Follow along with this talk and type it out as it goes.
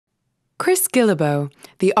Chris Guillebeau,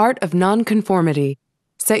 The Art of Nonconformity.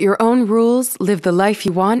 Set your own rules, live the life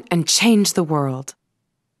you want, and change the world.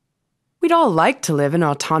 We'd all like to live an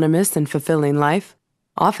autonomous and fulfilling life.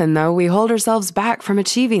 Often, though, we hold ourselves back from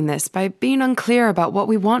achieving this by being unclear about what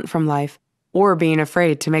we want from life, or being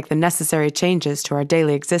afraid to make the necessary changes to our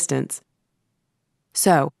daily existence.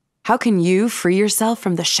 So, how can you free yourself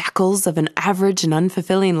from the shackles of an average and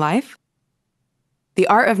unfulfilling life? The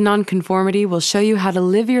Art of Nonconformity will show you how to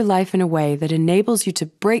live your life in a way that enables you to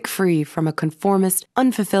break free from a conformist,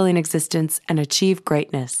 unfulfilling existence and achieve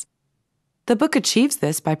greatness. The book achieves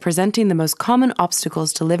this by presenting the most common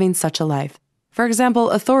obstacles to living such a life, for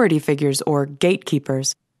example, authority figures or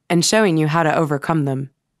gatekeepers, and showing you how to overcome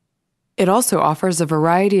them. It also offers a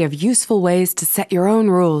variety of useful ways to set your own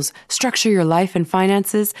rules, structure your life and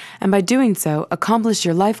finances, and by doing so, accomplish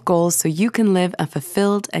your life goals so you can live a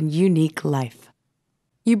fulfilled and unique life.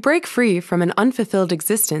 You break free from an unfulfilled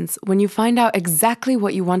existence when you find out exactly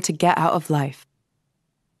what you want to get out of life.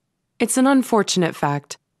 It's an unfortunate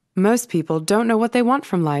fact. Most people don't know what they want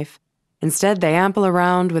from life. Instead, they amble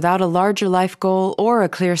around without a larger life goal or a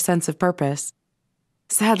clear sense of purpose.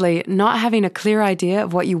 Sadly, not having a clear idea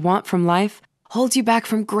of what you want from life holds you back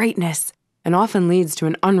from greatness and often leads to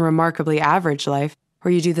an unremarkably average life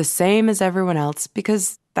where you do the same as everyone else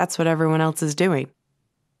because that's what everyone else is doing.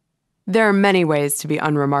 There are many ways to be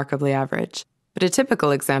unremarkably average, but a typical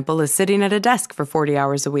example is sitting at a desk for 40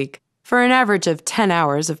 hours a week, for an average of 10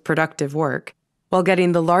 hours of productive work, while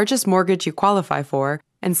getting the largest mortgage you qualify for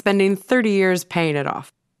and spending 30 years paying it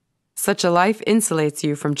off. Such a life insulates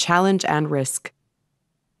you from challenge and risk.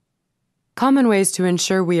 Common ways to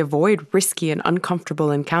ensure we avoid risky and uncomfortable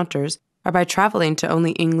encounters are by traveling to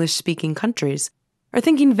only English-speaking countries, or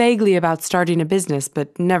thinking vaguely about starting a business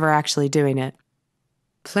but never actually doing it.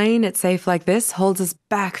 Playing it safe like this holds us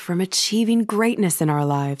back from achieving greatness in our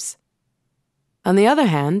lives. On the other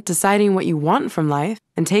hand, deciding what you want from life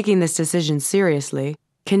and taking this decision seriously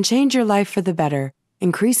can change your life for the better,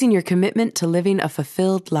 increasing your commitment to living a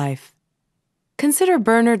fulfilled life. Consider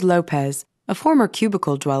Bernard Lopez, a former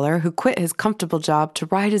cubicle dweller who quit his comfortable job to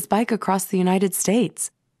ride his bike across the United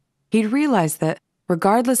States. He'd realized that,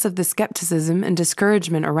 regardless of the skepticism and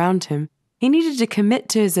discouragement around him, he needed to commit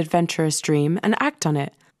to his adventurous dream and act on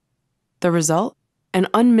it. The result? An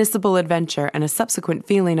unmissable adventure and a subsequent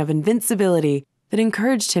feeling of invincibility that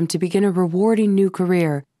encouraged him to begin a rewarding new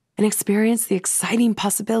career and experience the exciting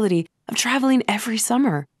possibility of traveling every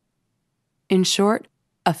summer. In short,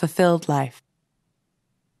 a fulfilled life.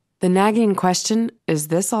 The nagging question, "Is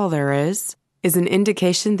this all there is?" is an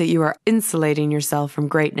indication that you are insulating yourself from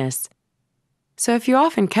greatness. So if you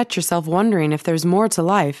often catch yourself wondering if there's more to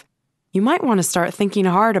life, you might want to start thinking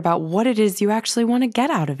hard about what it is you actually want to get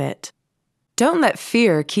out of it. Don't let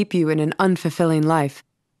fear keep you in an unfulfilling life.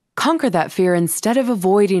 Conquer that fear instead of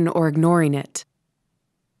avoiding or ignoring it.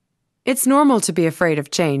 It's normal to be afraid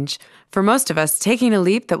of change. For most of us, taking a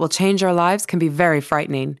leap that will change our lives can be very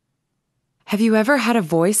frightening. Have you ever had a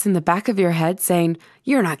voice in the back of your head saying,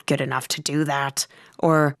 "You're not good enough to do that,"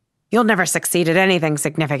 or "You'll never succeed at anything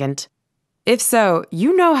significant"? If so,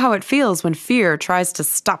 you know how it feels when fear tries to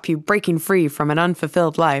stop you breaking free from an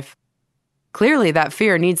unfulfilled life. Clearly, that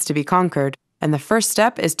fear needs to be conquered, and the first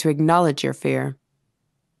step is to acknowledge your fear.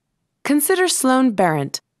 Consider Sloane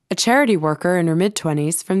Barrett, a charity worker in her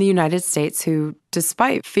mid-20s from the United States who,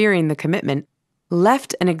 despite fearing the commitment,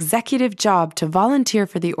 left an executive job to volunteer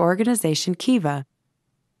for the organization Kiva.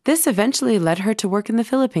 This eventually led her to work in the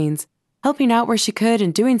Philippines, helping out where she could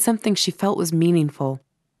and doing something she felt was meaningful.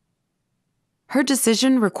 Her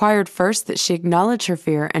decision required first that she acknowledge her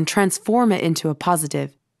fear and transform it into a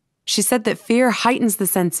positive. She said that fear heightens the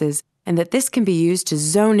senses and that this can be used to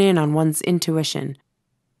zone in on one's intuition.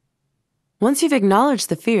 Once you've acknowledged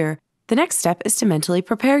the fear, the next step is to mentally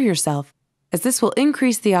prepare yourself, as this will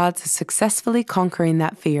increase the odds of successfully conquering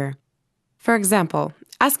that fear. For example,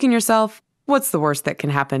 asking yourself, "What's the worst that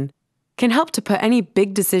can happen?" can help to put any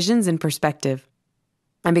big decisions in perspective.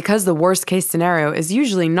 And because the worst-case scenario is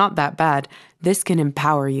usually not that bad, this can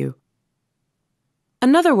empower you.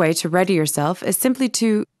 Another way to ready yourself is simply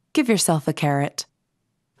to give yourself a carrot.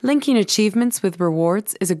 Linking achievements with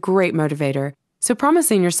rewards is a great motivator, so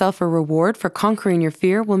promising yourself a reward for conquering your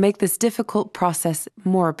fear will make this difficult process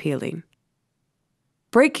more appealing.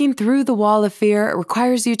 Breaking through the wall of fear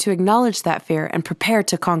requires you to acknowledge that fear and prepare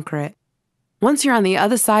to conquer it. Once you're on the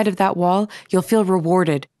other side of that wall, you'll feel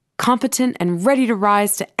rewarded, competent, and ready to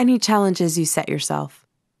rise to any challenges you set yourself.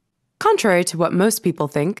 Contrary to what most people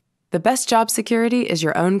think, the best job security is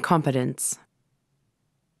your own competence.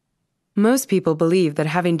 Most people believe that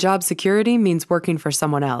having job security means working for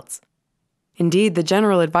someone else. Indeed, the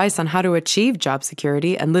general advice on how to achieve job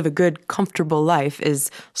security and live a good, comfortable life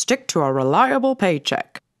is stick to a reliable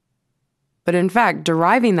paycheck. But in fact,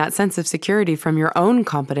 deriving that sense of security from your own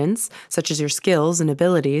competence, such as your skills and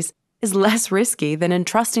abilities, is less risky than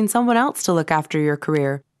entrusting someone else to look after your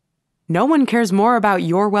career. No one cares more about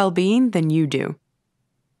your well-being than you do.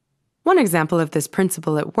 One example of this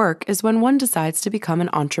principle at work is when one decides to become an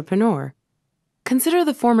entrepreneur. Consider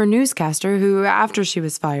the former newscaster who, after she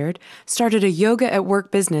was fired, started a yoga at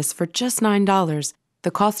work business for just $9, the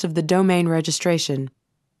cost of the domain registration.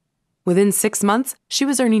 Within 6 months, she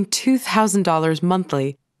was earning $2,000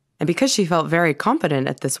 monthly, and because she felt very competent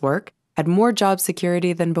at this work, had more job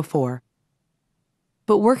security than before.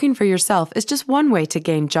 But working for yourself is just one way to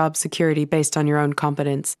gain job security based on your own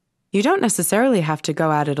competence. You don't necessarily have to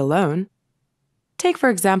go at it alone. Take, for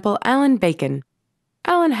example, Alan Bacon.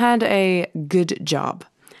 Alan had a good job,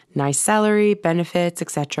 nice salary, benefits,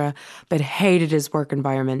 etc., but hated his work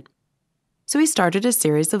environment. So he started a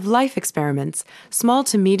series of life experiments, small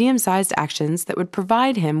to medium-sized actions that would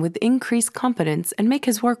provide him with increased competence and make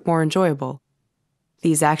his work more enjoyable.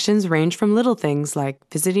 These actions range from little things like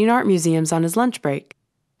visiting art museums on his lunch break,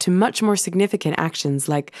 to much more significant actions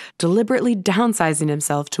like deliberately downsizing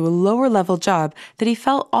himself to a lower-level job that he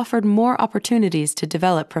felt offered more opportunities to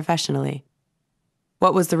develop professionally.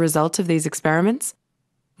 What was the result of these experiments?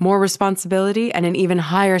 More responsibility and an even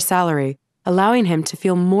higher salary, allowing him to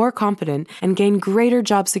feel more competent and gain greater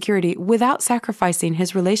job security without sacrificing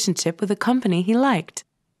his relationship with a company he liked.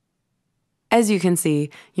 As you can see,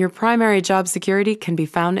 your primary job security can be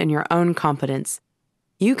found in your own competence.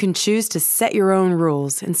 You can choose to set your own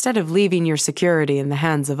rules instead of leaving your security in the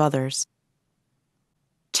hands of others.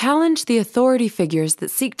 Challenge the authority figures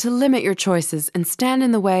that seek to limit your choices and stand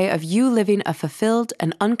in the way of you living a fulfilled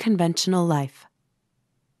and unconventional life.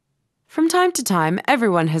 From time to time,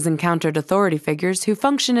 everyone has encountered authority figures who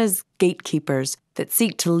function as gatekeepers that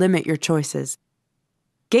seek to limit your choices.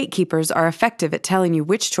 Gatekeepers are effective at telling you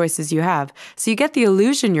which choices you have, so you get the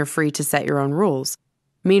illusion you're free to set your own rules.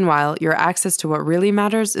 Meanwhile, your access to what really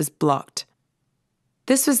matters is blocked.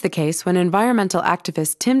 This was the case when environmental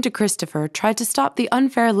activist Tim DeChristopher tried to stop the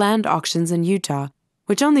unfair land auctions in Utah,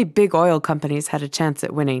 which only big oil companies had a chance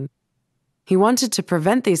at winning. He wanted to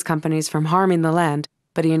prevent these companies from harming the land,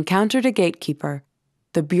 but he encountered a gatekeeper,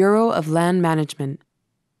 the Bureau of Land Management.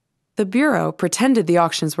 The Bureau pretended the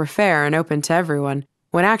auctions were fair and open to everyone,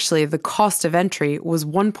 when actually the cost of entry was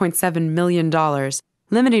 $1.7 million,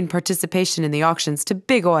 limiting participation in the auctions to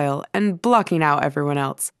big oil and blocking out everyone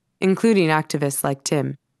else, including activists like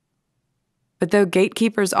Tim. But though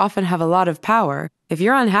gatekeepers often have a lot of power, if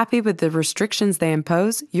you're unhappy with the restrictions they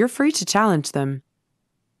impose, you're free to challenge them.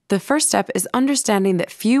 The first step is understanding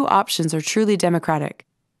that few options are truly democratic.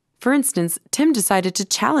 For instance, Tim decided to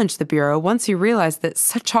challenge the Bureau once he realized that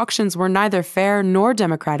such auctions were neither fair nor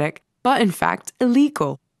democratic, but in fact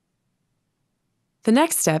illegal. The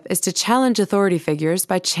next step is to challenge authority figures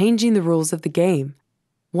by changing the rules of the game.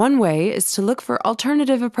 One way is to look for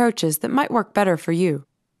alternative approaches that might work better for you.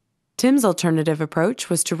 Tim's alternative approach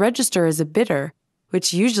was to register as a bidder,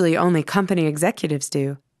 which usually only company executives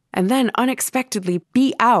do, and then unexpectedly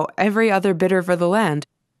beat out every other bidder for the land,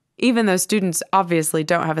 even though students obviously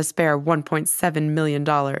don't have a spare $1.7 million.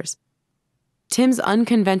 Tim's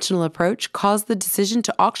unconventional approach caused the decision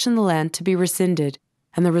to auction the land to be rescinded,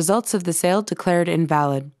 and the results of the sale declared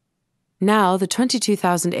invalid. Now, the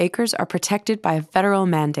 22,000 acres are protected by a federal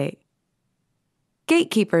mandate.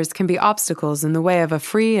 Gatekeepers can be obstacles in the way of a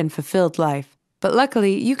free and fulfilled life, but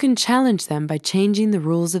luckily you can challenge them by changing the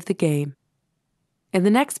rules of the game. In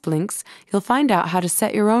the next Blinks, you'll find out how to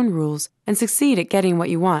set your own rules and succeed at getting what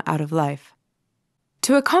you want out of life.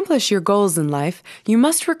 To accomplish your goals in life, you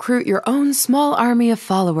must recruit your own small army of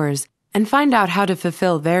followers and find out how to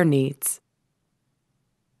fulfill their needs.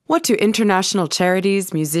 What do international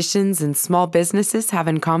charities, musicians, and small businesses have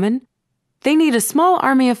in common? They need a small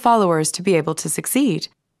army of followers to be able to succeed.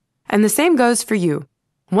 And the same goes for you.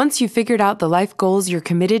 Once you've figured out the life goals you're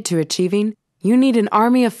committed to achieving, you need an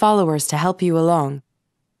army of followers to help you along.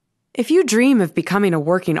 If you dream of becoming a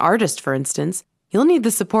working artist, for instance, you'll need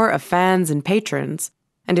the support of fans and patrons.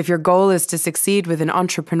 And if your goal is to succeed with an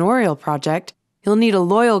entrepreneurial project, you'll need a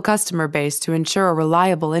loyal customer base to ensure a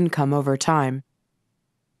reliable income over time.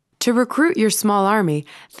 To recruit your small army,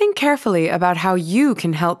 think carefully about how you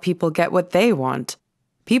can help people get what they want.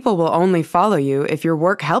 People will only follow you if your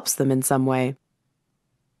work helps them in some way.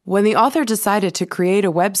 When the author decided to create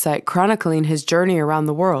a website chronicling his journey around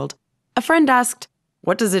the world, a friend asked,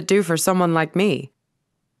 "What does it do for someone like me?"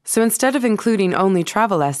 So instead of including only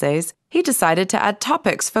travel essays, he decided to add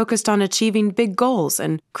topics focused on achieving big goals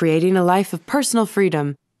and creating a life of personal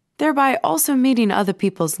freedom, thereby also meeting other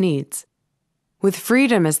people's needs. With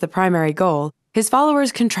freedom as the primary goal, his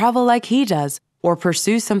followers can travel like he does or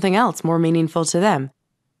pursue something else more meaningful to them.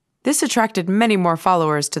 This attracted many more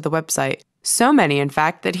followers to the website, so many, in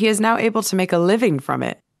fact, that he is now able to make a living from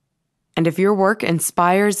it. And if your work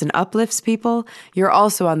inspires and uplifts people, you're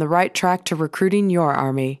also on the right track to recruiting your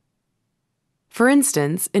army. For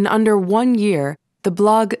instance, in under 1 year, the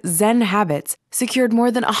blog Zen Habits secured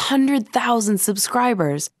more than 100,000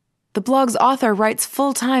 subscribers. The blog's author writes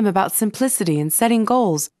full-time about simplicity and setting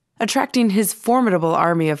goals, attracting his formidable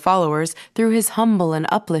army of followers through his humble and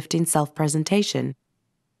uplifting self-presentation.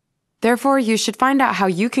 Therefore, you should find out how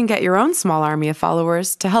you can get your own small army of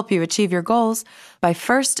followers to help you achieve your goals by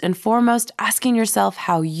first and foremost asking yourself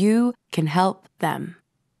how you can help them.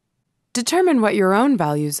 Determine what your own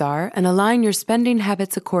values are and align your spending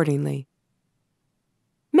habits accordingly.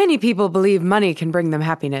 Many people believe money can bring them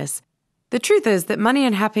happiness. The truth is that money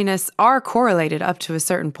and happiness are correlated up to a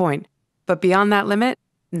certain point, but beyond that limit,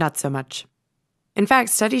 not so much. In fact,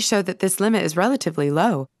 studies show that this limit is relatively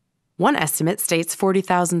low. One estimate states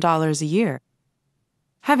 $40,000 a year.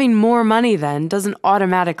 Having more money, then, doesn't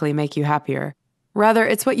automatically make you happier. Rather,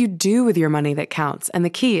 it's what you do with your money that counts, and the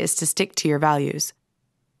key is to stick to your values.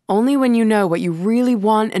 Only when you know what you really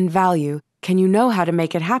want and value can you know how to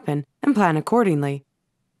make it happen and plan accordingly.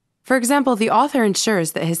 For example, the author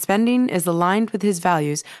ensures that his spending is aligned with his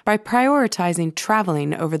values by prioritizing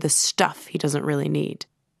traveling over the stuff he doesn't really need.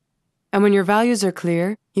 And when your values are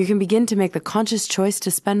clear, you can begin to make the conscious choice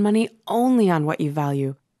to spend money only on what you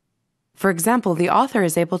value. For example, the author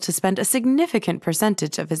is able to spend a significant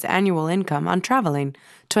percentage of his annual income on traveling,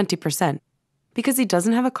 20%, because he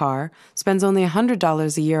doesn't have a car, spends only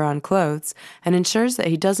 $100 a year on clothes, and ensures that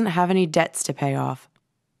he doesn't have any debts to pay off.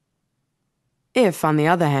 If, on the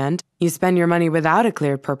other hand, you spend your money without a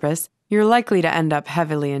clear purpose, you're likely to end up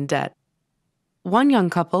heavily in debt. One young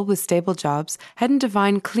couple with stable jobs hadn't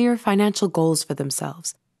defined clear financial goals for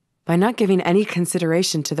themselves. By not giving any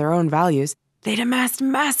consideration to their own values, they'd amassed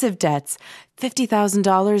massive debts,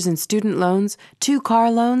 $50,000 in student loans, 2 car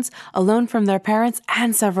loans, a loan from their parents,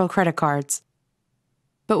 and several credit cards.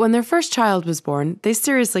 But when their first child was born, they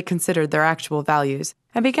seriously considered their actual values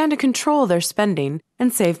and began to control their spending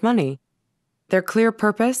and save money. Their clear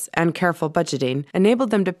purpose and careful budgeting enabled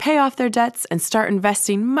them to pay off their debts and start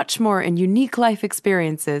investing much more in unique life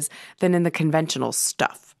experiences than in the conventional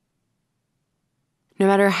stuff. No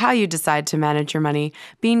matter how you decide to manage your money,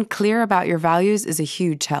 being clear about your values is a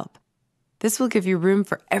huge help. This will give you room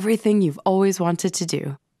for everything you've always wanted to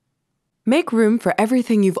do. Make room for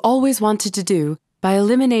everything you've always wanted to do by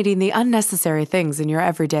eliminating the unnecessary things in your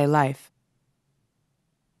everyday life.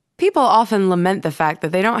 People often lament the fact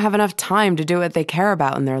that they don't have enough time to do what they care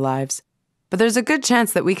about in their lives. But there's a good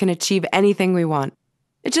chance that we can achieve anything we want.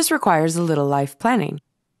 It just requires a little life planning.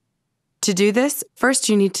 To do this, first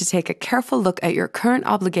you need to take a careful look at your current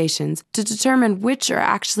obligations to determine which are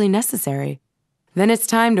actually necessary. Then it's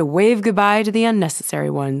time to wave goodbye to the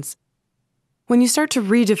unnecessary ones. When you start to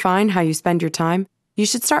redefine how you spend your time, you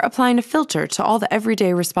should start applying a filter to all the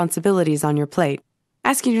everyday responsibilities on your plate,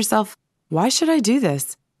 asking yourself, why should I do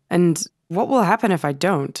this? And what will happen if I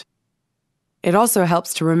don't? It also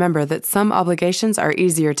helps to remember that some obligations are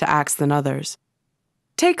easier to axe than others.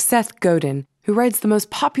 Take Seth Godin, who writes the most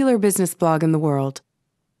popular business blog in the world.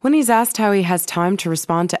 When he's asked how he has time to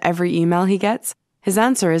respond to every email he gets, his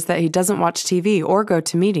answer is that he doesn't watch TV or go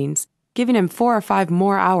to meetings, giving him 4 or 5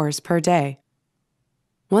 more hours per day.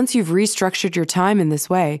 Once you've restructured your time in this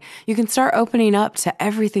way, you can start opening up to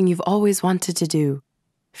everything you've always wanted to do.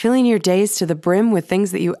 Filling your days to the brim with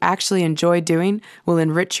things that you actually enjoy doing will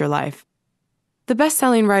enrich your life. The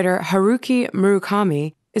best-selling writer Haruki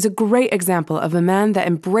Murakami is a great example of a man that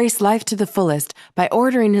embraced life to the fullest by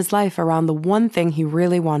ordering his life around the one thing he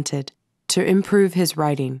really wanted, to improve his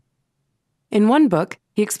writing. In one book,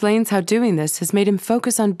 he explains how doing this has made him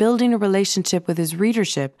focus on building a relationship with his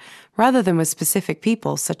readership rather than with specific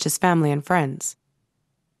people such as family and friends.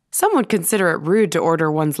 Some would consider it rude to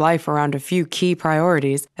order one's life around a few key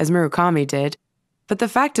priorities, as Murakami did, but the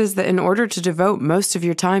fact is that in order to devote most of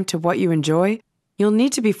your time to what you enjoy, you'll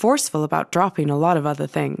need to be forceful about dropping a lot of other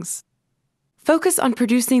things. Focus on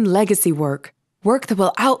producing legacy work that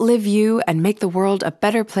will outlive you and make the world a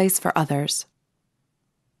better place for others.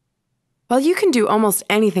 While you can do almost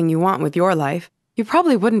anything you want with your life, you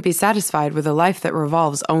probably wouldn't be satisfied with a life that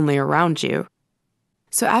revolves only around you.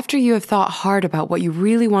 So after you have thought hard about what you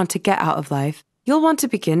really want to get out of life, You'll want to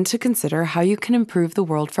begin to consider how you can improve the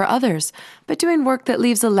world for others by doing work that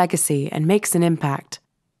leaves a legacy and makes an impact.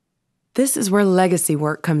 This is where legacy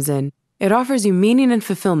work comes in. It offers you meaning and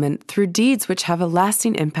fulfillment through deeds which have a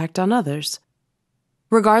lasting impact on others.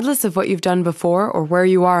 Regardless of what you've done before or where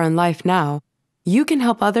you are in life now, you can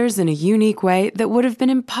help others in a unique way that would have been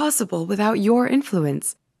impossible without your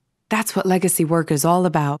influence. That's what legacy work is all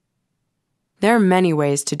about. There are many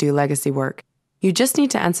ways to do legacy work. You just need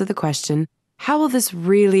to answer the question, how will this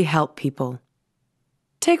really help people?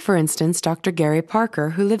 Take, for instance, Dr. Gary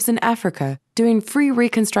Parker, who lives in Africa, doing free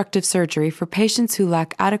reconstructive surgery for patients who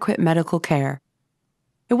lack adequate medical care.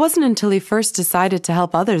 It wasn't until he first decided to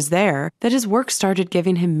help others there that his work started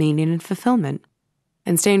giving him meaning and fulfillment.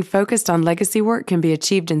 And staying focused on legacy work can be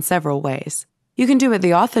achieved in several ways. You can do what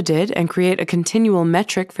the author did and create a continual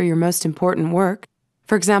metric for your most important work.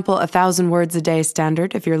 For example, 1,000 words a day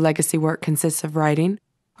standard if your legacy work consists of writing,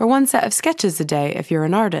 or 1 set of sketches a day if you're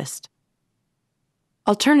an artist.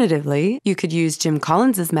 Alternatively, you could use Jim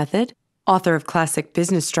Collins's method, author of classic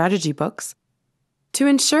business strategy books. To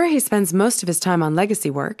ensure he spends most of his time on legacy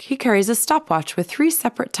work, he carries a stopwatch with 3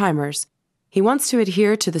 separate timers. He wants to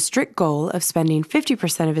adhere to the strict goal of spending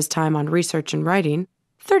 50% of his time on research and writing,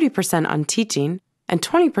 30% on teaching, and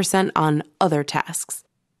 20% on other tasks.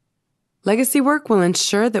 Legacy work will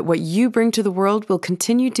ensure that what you bring to the world will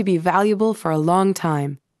continue to be valuable for a long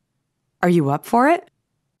time. Are you up for it?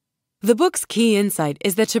 The book's key insight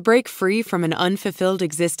is that to break free from an unfulfilled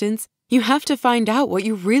existence, you have to find out what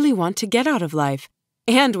you really want to get out of life,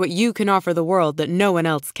 and what you can offer the world that no one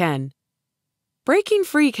else can. Breaking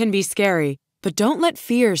free can be scary, but don't let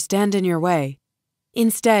fear stand in your way.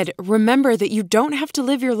 Instead, remember that you don't have to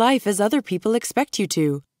live your life as other people expect you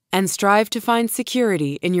to, and strive to find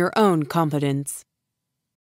security in your own competence.